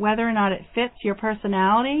look at whether or not it fits your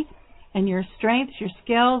personality and your strengths, your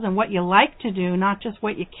skills, and what you like to do, not just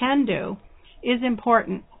what you can do, is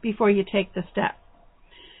important before you take the step.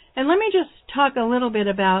 And let me just talk a little bit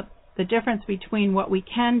about the difference between what we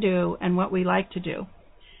can do and what we like to do.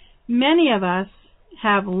 Many of us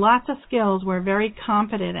have lots of skills we're very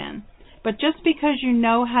competent in, but just because you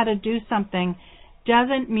know how to do something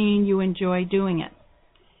doesn't mean you enjoy doing it.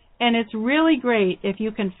 And it's really great if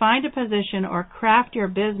you can find a position or craft your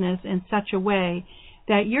business in such a way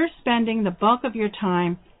that you're spending the bulk of your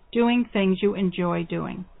time doing things you enjoy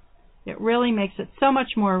doing. It really makes it so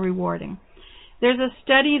much more rewarding. There's a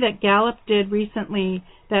study that Gallup did recently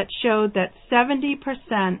that showed that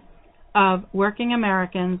 70% of working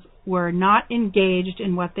Americans were not engaged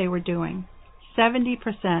in what they were doing. 70%.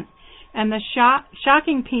 And the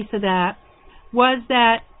shocking piece of that was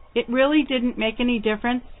that it really didn't make any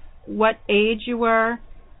difference what age you were,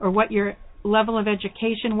 or what your level of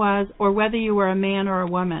education was, or whether you were a man or a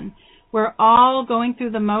woman. We're all going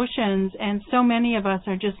through the motions, and so many of us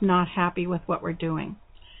are just not happy with what we're doing.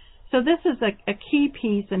 So this is a key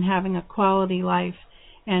piece in having a quality life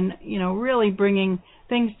and, really bringing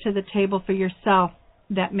things to the table for yourself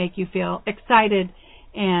that make you feel excited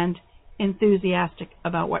and enthusiastic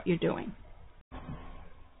about what you're doing.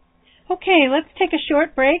 Okay, let's take a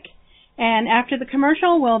short break, and after the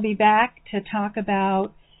commercial, we'll be back to talk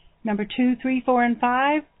about number 2, 3, 4, and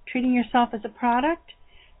 5, treating yourself as a product,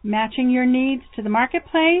 matching your needs to the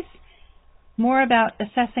marketplace, more about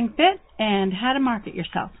assessing fit, and how to market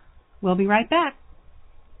yourself. We'll be right back.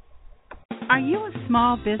 Are you a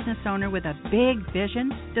small business owner with a big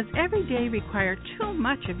vision? Does every day require too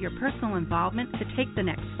much of your personal involvement to take the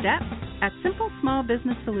next step? At Simple Small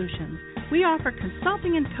Business Solutions, we offer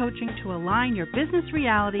consulting and coaching to align your business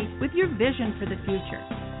reality with your vision for the future.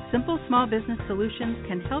 Simple Small Business Solutions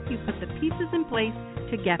can help you put the pieces in place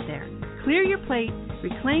to get there. Clear your plate,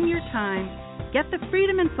 reclaim your time, get the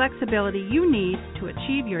freedom and flexibility you need to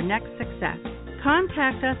achieve your next success.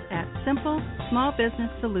 Contact us at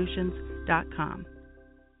simplesmallbusinesssolutions.com.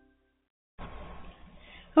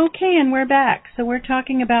 Okay, and we're back. So we're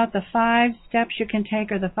talking about the 5 steps you can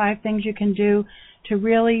take, or the 5 things you can do to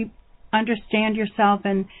really understand yourself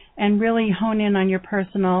and really hone in on your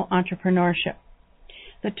personal entrepreneurship.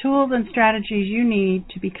 The tools and strategies you need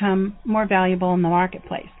to become more valuable in the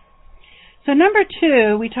marketplace. So number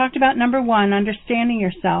 2, we talked about number 1, understanding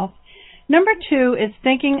yourself. Number 2 is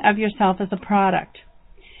thinking of yourself as a product.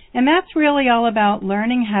 And that's really all about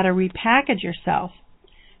learning how to repackage yourself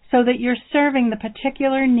so that you're serving the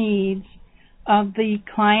particular needs of the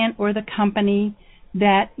client or the company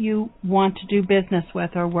that you want to do business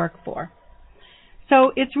with or work for.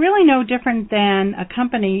 So it's really no different than a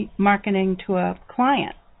company marketing to a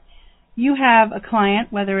client. You have a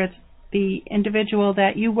client, whether it's the individual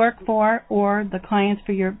that you work for or the clients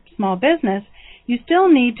for your small business. You still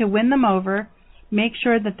need to win them over, make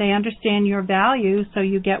sure that they understand your value so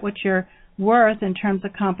you get what you're worth in terms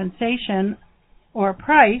of compensation or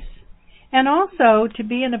price, and also to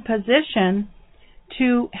be in a position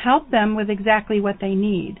to help them with exactly what they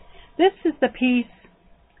need. This is the piece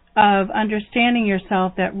of understanding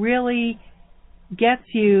yourself that really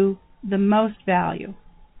gets you the most value,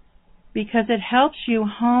 because it helps you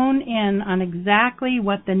hone in on exactly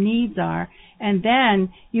what the needs are, and then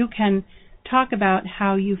you can talk about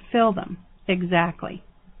how you fill them exactly.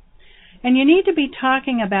 And you need to be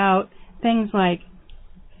talking about things like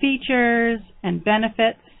features and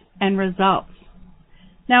benefits and results.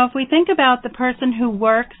 Now, if we think about the person who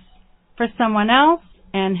works for someone else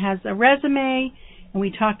and has a resume, and we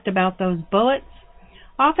talked about those bullets,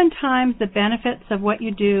 oftentimes the benefits of what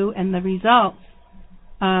you do and the results,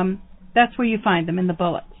 that's where you find them, in the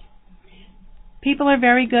bullets. People are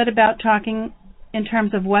very good about talking in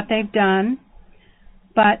terms of what they've done,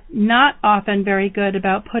 but not often very good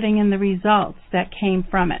about putting in the results that came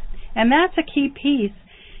from it. And that's a key piece,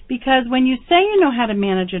 because when you say you know how to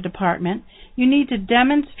manage a department, you need to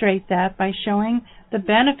demonstrate that by showing the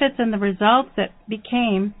benefits and the results that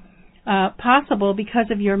became possible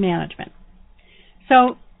because of your management.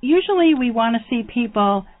 So usually we want to see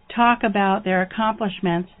people talk about their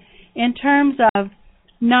accomplishments in terms of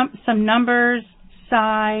some numbers,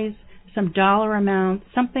 size, some dollar amount,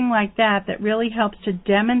 something like that that really helps to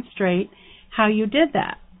demonstrate how you did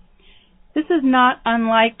that. This is not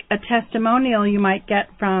unlike a testimonial you might get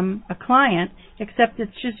from a client, except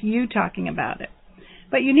it's just you talking about it.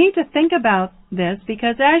 But you need to think about this,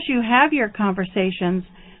 because as you have your conversations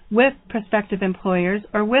with prospective employers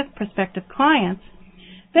or with prospective clients,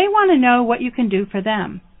 they want to know what you can do for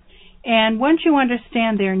them. And once you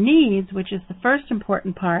understand their needs, which is the first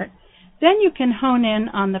important part, then you can hone in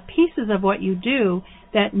on the pieces of what you do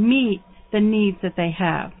that meet the needs that they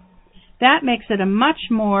have. That makes it a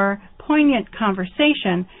much more poignant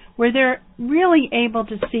conversation where they're really able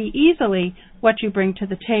to see easily what you bring to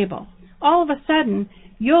the table. All of a sudden,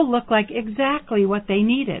 you'll look like exactly what they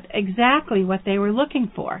needed, exactly what they were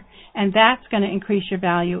looking for, and that's going to increase your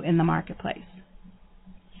value in the marketplace.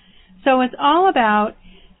 So it's all about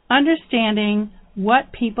understanding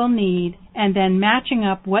what people need and then matching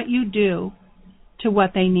up what you do to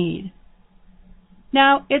what they need.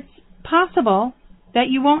 Now, it's possible that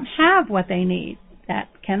you won't have what they need. That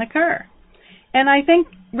can occur. And I think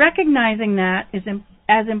recognizing that is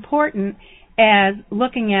as important as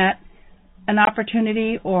looking at an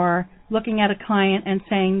opportunity or looking at a client and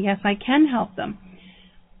saying, yes, I can help them.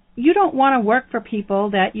 You don't want to work for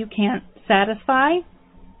people that you can't satisfy,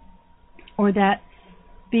 or that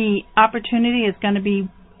the opportunity is going to be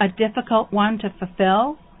a difficult one to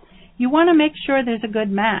fulfill. You want to make sure there's a good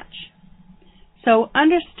match. So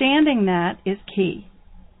understanding that is key.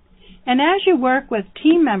 And as you work with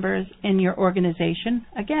team members in your organization,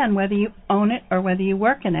 again, whether you own it or whether you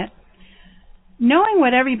work in it, knowing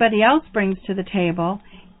what everybody else brings to the table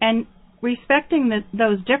and respecting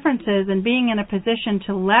those differences and being in a position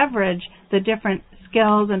to leverage the different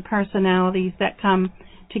skills and personalities that come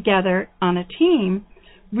together on a team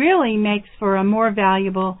really makes for a more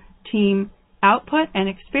valuable team output and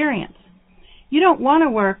experience. You don't want to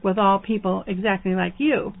work with all people exactly like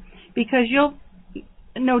you, because you'll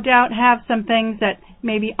no doubt have some things that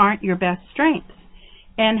maybe aren't your best strengths.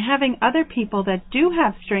 And having other people that do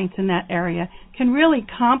have strengths in that area can really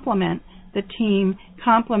complement the team,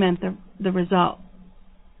 complement the result.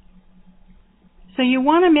 So you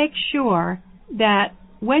want to make sure that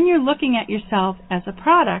when you're looking at yourself as a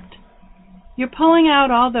product, you're pulling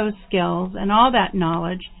out all those skills and all that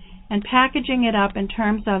knowledge and packaging it up in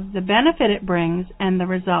terms of the benefit it brings and the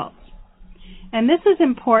results. And this is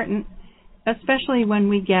important, especially when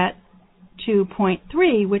we get to point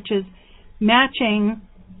 3, which is matching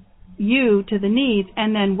you to the needs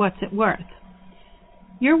and then what's it worth.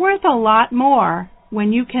 You're worth a lot more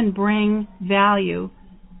when you can bring value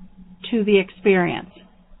to the experience.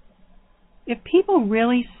 If people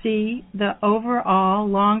really see the overall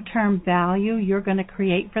long-term value you're going to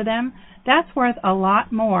create for them, that's worth a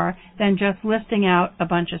lot more than just listing out a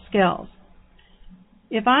bunch of skills.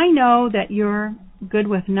 If I know that you're good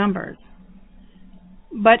with numbers,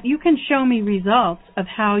 but you can show me results of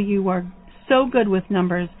how you are so good with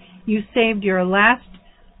numbers, you saved your last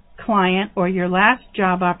client or your last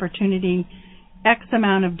job opportunity X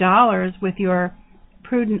amount of dollars with your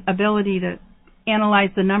prudent ability to analyze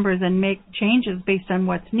the numbers and make changes based on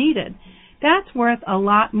what's needed, that's worth a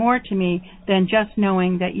lot more to me than just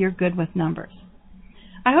knowing that you're good with numbers.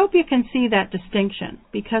 I hope you can see that distinction,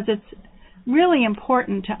 because it's really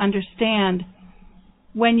important to understand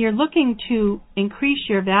when you're looking to increase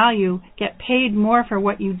your value, get paid more for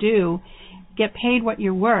what you do, get paid what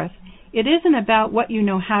you're worth. It isn't about what you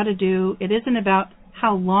know how to do. It isn't about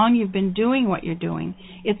how long you've been doing what you're doing.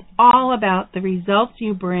 It's all about the results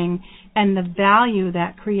you bring and the value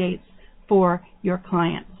that creates for your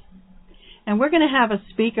clients. And we're going to have a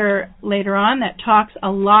speaker later on that talks a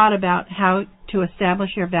lot about how to establish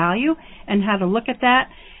your value and how to look at that.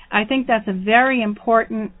 I think that's a very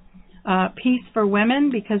important piece for women,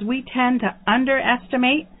 because we tend to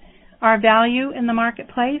underestimate our value in the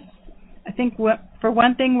marketplace. I think for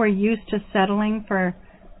one thing, we're used to settling for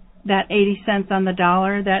that 80 cents on the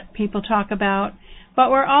dollar that people talk about. But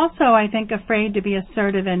we're also, I think, afraid to be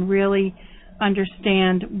assertive and really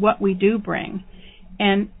understand what we do bring.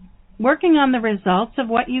 And working on the results of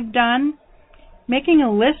what you've done, making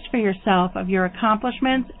a list for yourself of your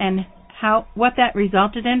accomplishments and what that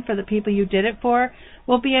resulted in for the people you did it for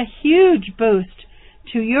will be a huge boost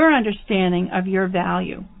to your understanding of your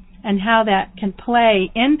value and how that can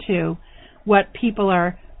play into what people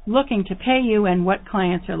are looking to pay you and what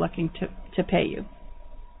clients are looking to pay you.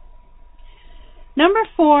 Number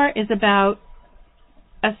 4 is about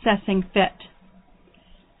assessing fit.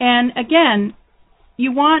 And again,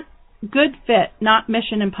 you want good fit, not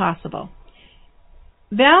mission impossible.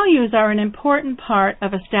 Values are an important part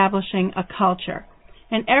of establishing a culture.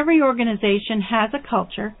 And every organization has a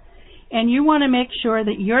culture, and you want to make sure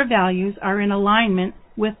that your values are in alignment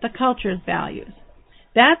with the culture's values.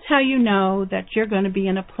 That's how you know that you're going to be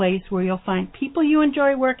in a place where you'll find people you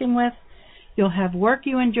enjoy working with, you'll have work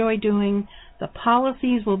you enjoy doing, the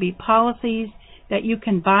policies will be policies that you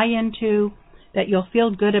can buy into, that you'll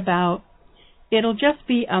feel good about. It'll just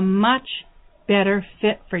be a much better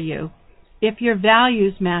fit for you if your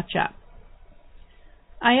values match up.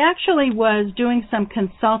 I actually was doing some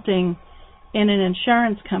consulting in an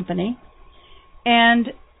insurance company, and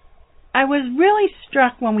I was really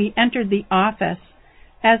struck when we entered the office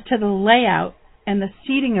as to the layout and the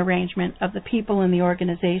seating arrangement of the people in the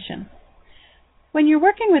organization. When you're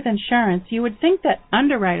working with insurance, you would think that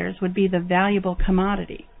underwriters would be the valuable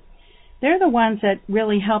commodity. They're the ones that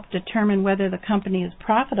really help determine whether the company is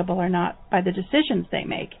profitable or not by the decisions they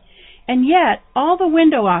make. And yet, all the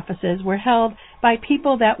window offices were held by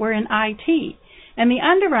people that were in IT, and the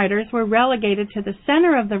underwriters were relegated to the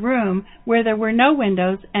center of the room where there were no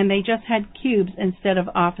windows and they just had cubes instead of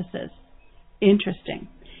offices. Interesting.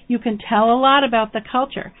 You can tell a lot about the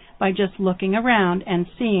culture by just looking around and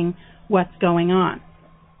seeing what's going on.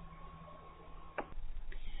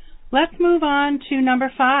 Let's move on to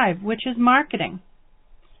number 5, which is marketing.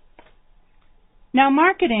 Now,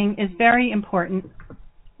 marketing is very important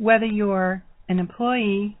whether you're an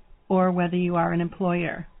employee or whether you are an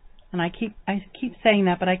employer. And I keep saying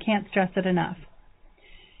that, but I can't stress it enough.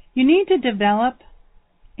 You need to develop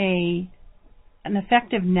a an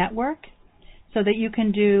effective network so that you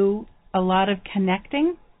can do a lot of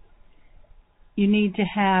connecting. You need to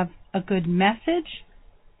have a good message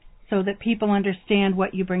so that people understand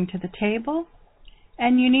what you bring to the table.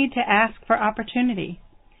 And you need to ask for opportunity.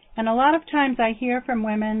 And a lot of times I hear from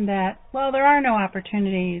women that, well, there are no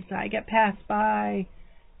opportunities. I get passed by,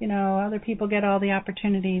 other people get all the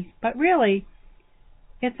opportunities. But really,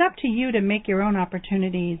 it's up to you to make your own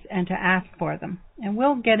opportunities and to ask for them. And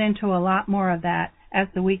we'll get into a lot more of that as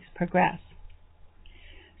the weeks progress.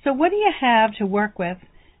 So what do you have to work with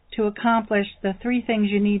to accomplish the 3 things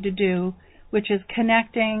you need to do, which is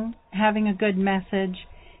connecting, having a good message,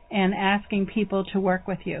 and asking people to work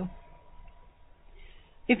with you?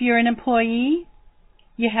 If you're an employee,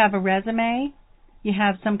 you have a resume. You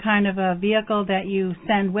have some kind of a vehicle that you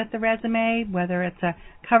send with the resume, whether it's a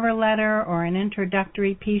cover letter or an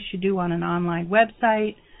introductory piece you do on an online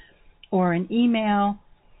website or an email.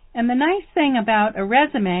 And the nice thing about a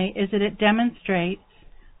resume is that it demonstrates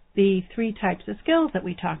the 3 types of skills that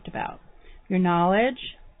we talked about. Your knowledge,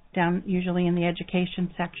 down usually in the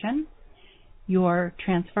education section, your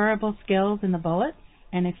transferable skills in the bullets,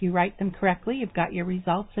 and if you write them correctly, you've got your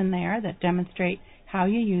results in there that demonstrate how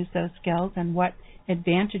you use those skills and what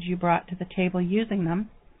advantage you brought to the table using them.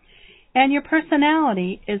 And your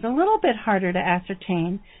personality is a little bit harder to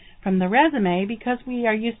ascertain from the resume because we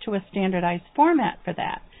are used to a standardized format for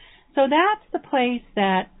that. So that's the place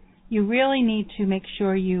that you really need to make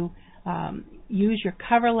sure you use your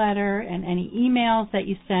cover letter and any emails that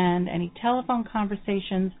you send, any telephone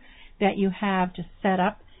conversations that you have to set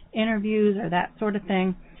up interviews or that sort of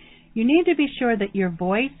thing. You need to be sure that your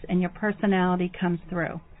voice and your personality comes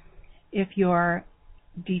through. If you're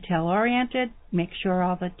detail-oriented, make sure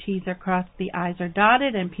all the T's are crossed, the I's are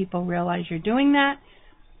dotted, and people realize you're doing that.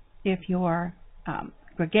 If you're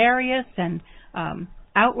gregarious and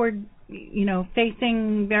outward,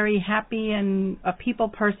 facing, very happy and a people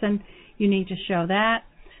person, you need to show that.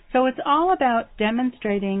 So it's all about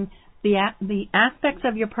demonstrating the aspects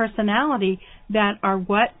of your personality that are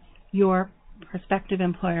what your prospective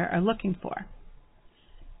employer are looking for.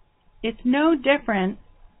 It's no different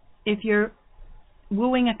if you're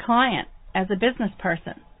wooing a client as a business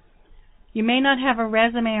person. You may not have a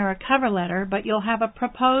resume or a cover letter, but you'll have a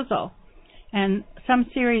proposal and some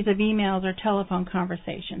series of emails or telephone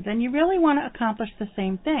conversations. And you really want to accomplish the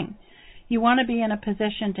same thing. You want to be in a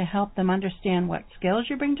position to help them understand what skills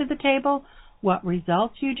you bring to the table, what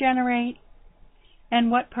results you generate, and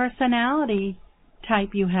what personality type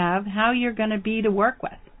you have, how you're going to be to work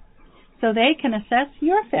with, so they can assess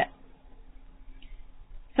your fit.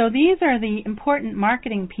 So these are the important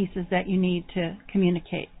marketing pieces that you need to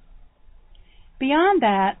communicate. Beyond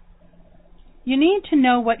that, you need to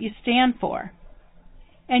know what you stand for,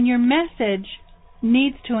 and your message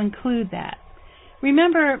needs to include that.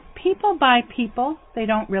 Remember, people buy people. They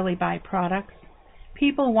don't really buy products.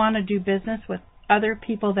 People want to do business with other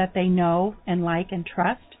people that they know and like and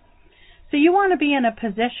trust. So you want to be in a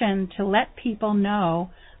position to let people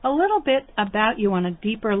know a little bit about you on a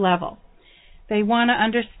deeper level. They want to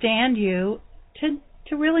understand you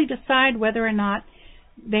to really decide whether or not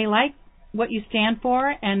they like what you stand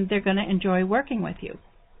for and they're going to enjoy working with you.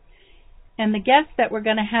 And the guest that we're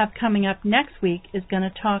going to have coming up next week is going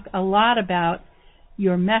to talk a lot about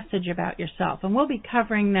your message about yourself. And we'll be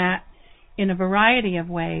covering that in a variety of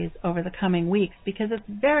ways over the coming weeks because it's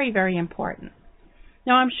very, very important.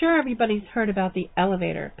 Now, I'm sure everybody's heard about the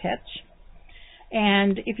elevator pitch.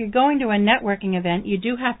 And if you're going to a networking event, you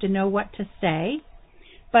do have to know what to say.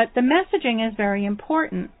 But the messaging is very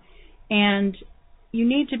important. And you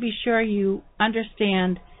need to be sure you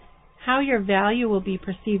understand how your value will be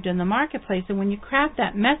perceived in the marketplace. And when you craft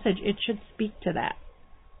that message, it should speak to that.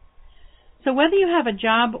 So whether you have a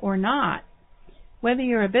job or not, whether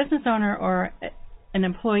you're a business owner or an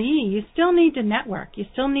employee, you still need to network. You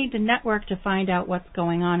still need to network to find out what's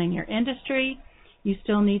going on in your industry. You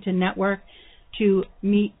still need to network to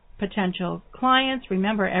meet potential clients.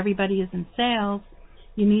 Remember, everybody is in sales.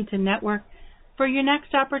 You need to network for your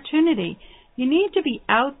next opportunity. You need to be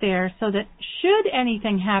out there so that should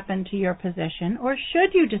anything happen to your position or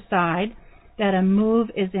should you decide that a move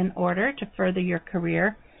is in order to further your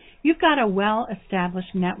career, you've got a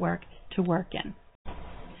well-established network to work in.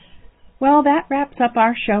 Well, that wraps up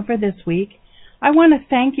our show for this week. I want to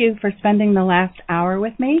thank you for spending the last hour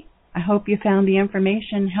with me. I hope you found the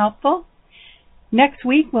information helpful. Next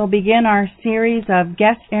week, we'll begin our series of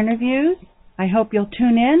guest interviews. I hope you'll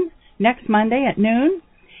tune in next Monday at noon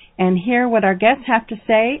and hear what our guests have to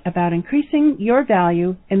say about increasing your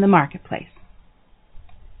value in the marketplace.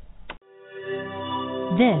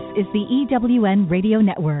 This is the EWN Radio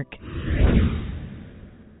Network.